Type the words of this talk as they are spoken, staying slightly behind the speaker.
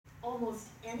almost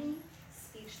any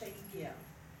speech that you give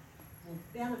will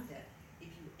benefit if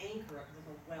you anchor it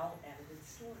with a well-edited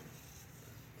story.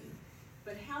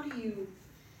 But how do you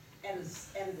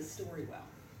edit a story well?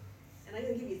 And I'm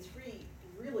going to give you 3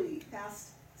 really fast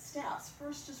steps.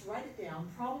 First, just write it down,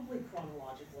 probably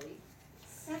chronologically.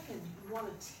 Second, you want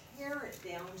to tear it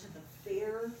down to the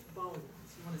bare bones.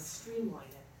 You want to streamline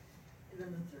it. And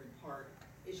then the third part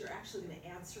is you're actually going to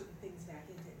add certain things back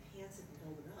in to enhance it and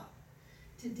build it up.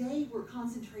 Today, we're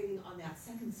concentrating on that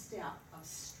second step of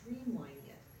streamlining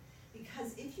it.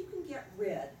 Because if you can get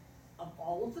rid of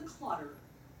all of the clutter,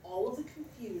 all of the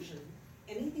confusion,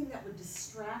 anything that would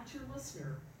distract your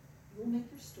listener, you will make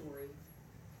your story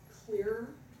clearer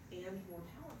and more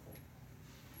powerful.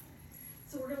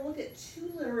 So we're going to look at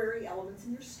 2 literary elements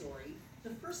in your story. The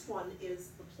first one is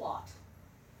the plot.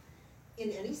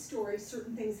 In any story,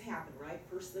 certain things happen, right?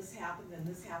 First this happened, then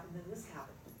this happened, then this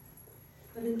happened.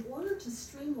 But in order to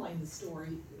streamline the story,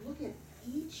 look at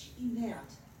each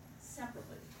event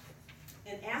separately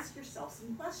and ask yourself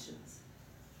some questions.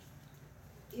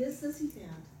 Is this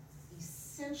event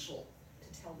essential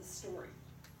to tell the story?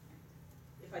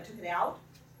 If I took it out,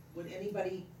 would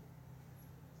anybody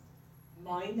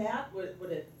mind that?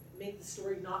 Would it make the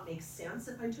story not make sense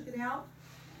if I took it out?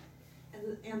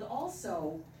 And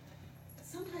also,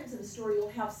 sometimes in a story you'll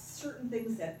have certain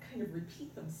things that kind of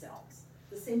repeat themselves.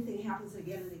 The same thing happens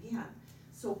again and again.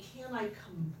 So can I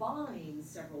combine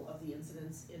several of the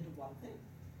incidents into one thing?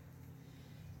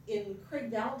 In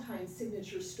Craig Valentine's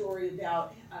signature story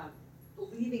about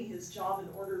leaving his job in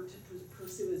order to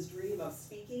pursue his dream of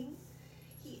speaking,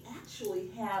 he actually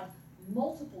had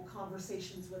multiple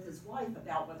conversations with his wife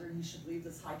about whether he should leave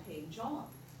this high-paying job.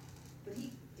 But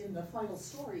he, in the final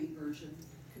story version,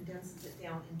 condenses it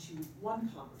down into one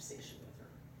conversation with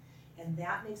her. And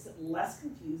that makes it less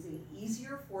confusing,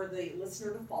 easier for the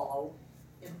listener to follow,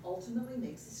 and ultimately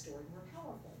makes the story more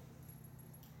powerful.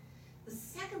 The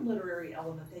second literary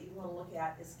element that you want to look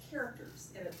at is characters,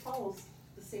 and it follows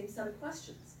the same set of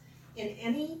questions. In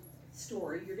any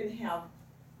story, you're going to have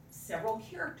several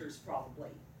characters probably.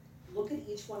 Look at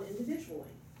each one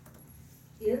individually.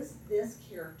 Is this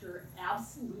character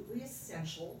absolutely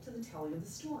essential to the telling of the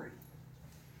story?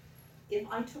 If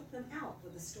I took them out,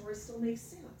 would the story still make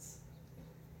sense?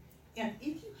 And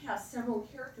if you have several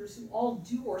characters who all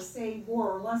do or say more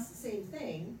or less the same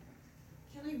thing,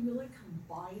 can I really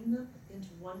combine them into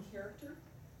one character?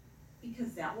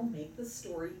 Because that will make the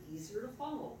story easier to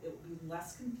follow. It will be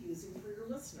less confusing for your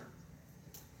listener.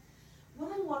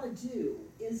 What I want to do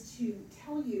is to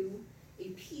tell you a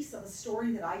piece of a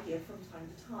story that I give from time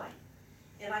to time.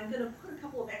 And I'm going to put a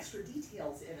couple of extra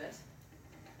details in it.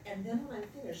 And then when I'm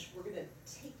finished, we're going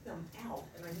to take them out,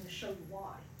 and I'm going to show you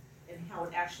why and how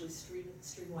it actually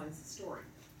streamlines the story.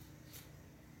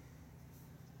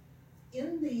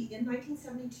 In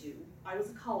 1972, I was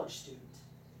a college student,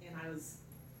 and I was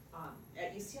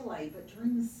at UCLA, but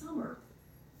during the summer,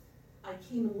 I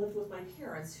came and lived with my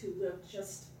parents who lived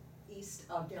just east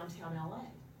of downtown LA,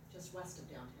 just west of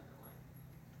downtown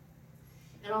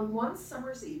LA. And on one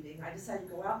summer's evening, I decided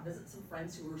to go out and visit some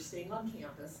friends who were staying on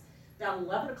campus. About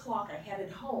 11 o'clock, I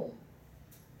headed home,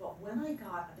 but when I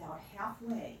got about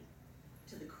halfway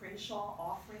to the Crenshaw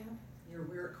off-ramp, near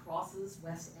where it crosses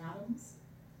West Adams,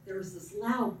 there was this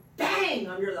loud bang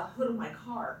under the hood of my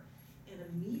car, and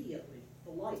immediately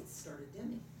the lights started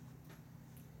dimming.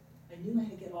 I knew I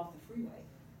had to get off the freeway,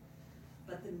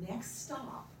 but the next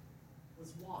stop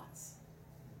was Watts.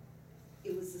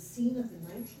 It was the scene of the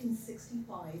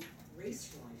 1965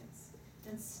 race riots,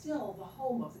 and still the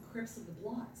home of the Crips and the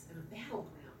Bloods and a battleground.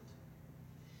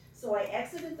 So I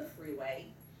exited the freeway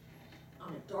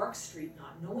on a dark street,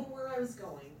 not knowing where I was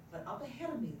going, but up ahead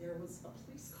of me there was a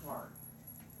police car,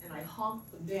 and I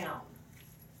honked them down.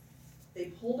 They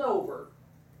pulled over,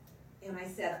 and I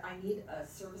said, I need a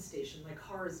service station. My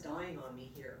car is dying on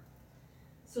me here.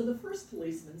 So the first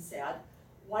policeman said,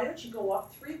 why don't you go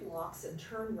up 3 blocks and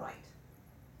turn right?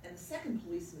 And the second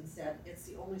policeman said, it's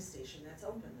the only station that's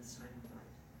open this time of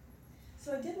night.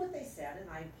 So I did what they said, and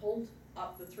I pulled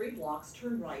up the 3 blocks,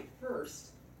 turned right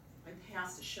first. I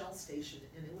passed a Shell station,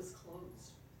 and it was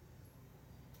closed.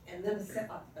 And then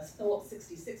a Phillips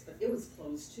 66, but it was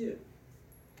closed too.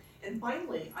 And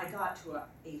finally, I got to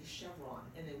a Chevron,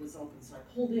 and it was open, so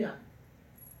I pulled in.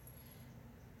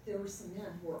 There were some men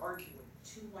who were arguing,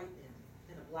 2 white men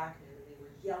and a black man, and they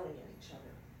were yelling at each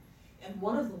other. And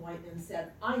one of the white men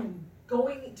said, I am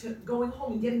going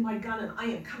home and getting my gun, and I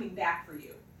am coming back for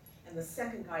you. And the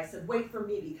second guy said, wait for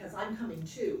me, because I'm coming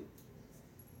too.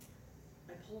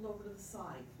 I pulled over to the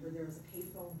side where there was a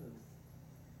payphone booth,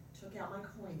 took out my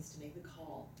coins to make the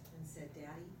call, and said,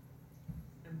 Daddy,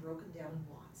 I'm I'm broken down in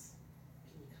lots.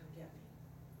 Can you come get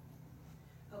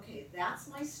me? Okay, that's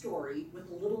my story with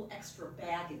a little extra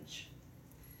baggage.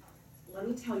 Let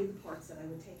me tell you the parts that I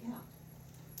would take out.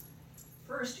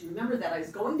 First, you remember that I was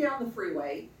going down the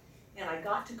freeway and I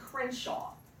got to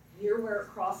Crenshaw, near where it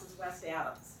crosses West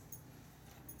Adams.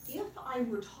 If I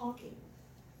were talking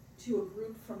to a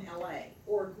group from LA,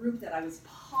 or a group that I was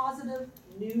positive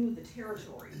knew the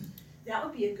territory, that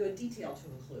would be a good detail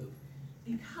to include,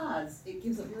 because it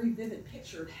gives a very vivid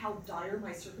picture of how dire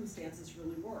my circumstances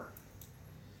really were.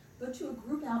 But to a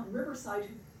group out in Riverside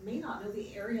who may not know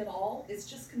the area at all, it's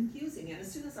just confusing. And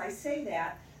as soon as I say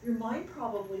that, your mind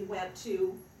probably went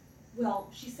to, well,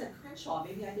 she said Crenshaw,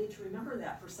 maybe I need to remember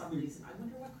that for some reason. I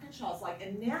wonder what Crenshaw is like.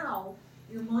 And now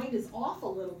your mind is off a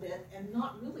little bit and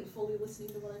not really fully listening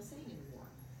to what I'm saying anymore.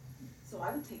 So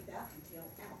I would take that detail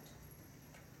out.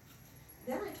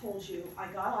 Then I told you I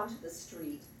got onto the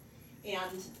street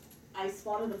and I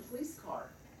spotted a police car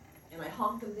and I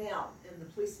honked them down and the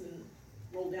policeman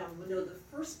rolled down the window. The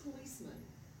first policeman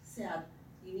said,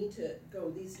 you need to go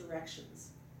these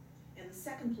directions. And the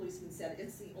second policeman said,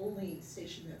 it's the only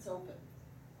station that's open.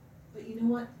 But you know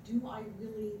what? Do I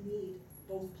really need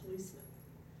both policemen?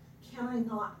 Can I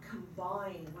not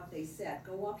combine what they said?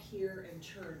 Go up here and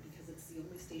turn because it's the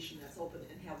only station that's open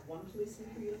and have one policeman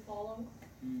for you to follow?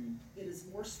 It is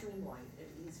more streamlined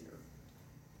and easier.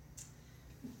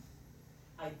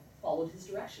 I followed his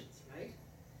directions, right?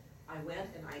 I went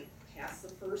and I passed the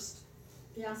first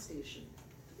gas station.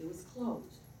 It was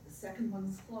closed. The second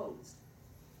one's closed.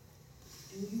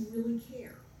 Do you really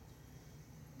care?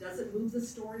 Does it move the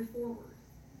story forward?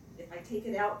 If I take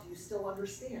it out, do you still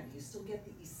understand? Do you still get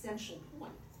the essential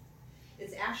point?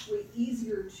 It's actually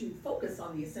easier to focus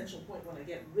on the essential point when I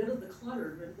get rid of the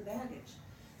clutter, rid of the baggage.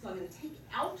 So I'm going to take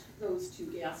out those two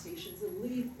gas stations and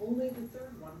leave only the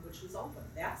third one, which was open.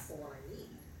 That's the one I need.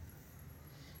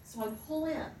 So I pull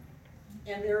in,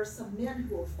 and there are some men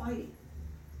who are fighting.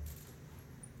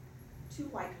 Two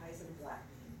white guys and a black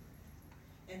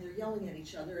man. And they're yelling at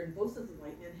each other, and both of the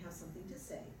white men have something to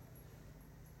say.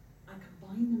 I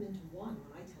combine them into one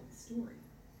when I tell the story.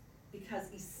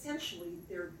 Because essentially,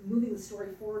 they're moving the story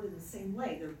forward in the same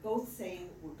way. They're both saying,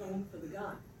 we're going for the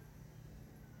gun.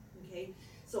 Okay?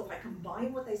 So if I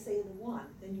combine what they say into one,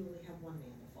 then you only have one man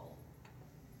to follow.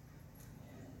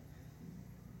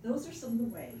 Those are some of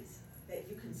the ways that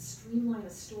you can streamline a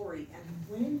story, and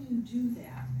when you do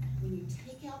that, when you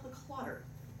take out the clutter,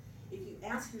 if you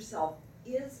ask yourself,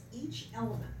 is each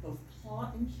element, both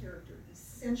plot and character,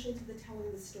 essential to the telling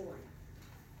of the story?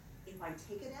 If I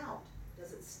take it out,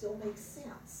 does it still make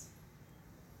sense?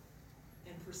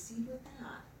 And proceed with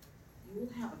that, you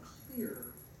will have a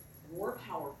clearer, more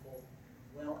powerful,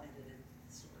 well-edited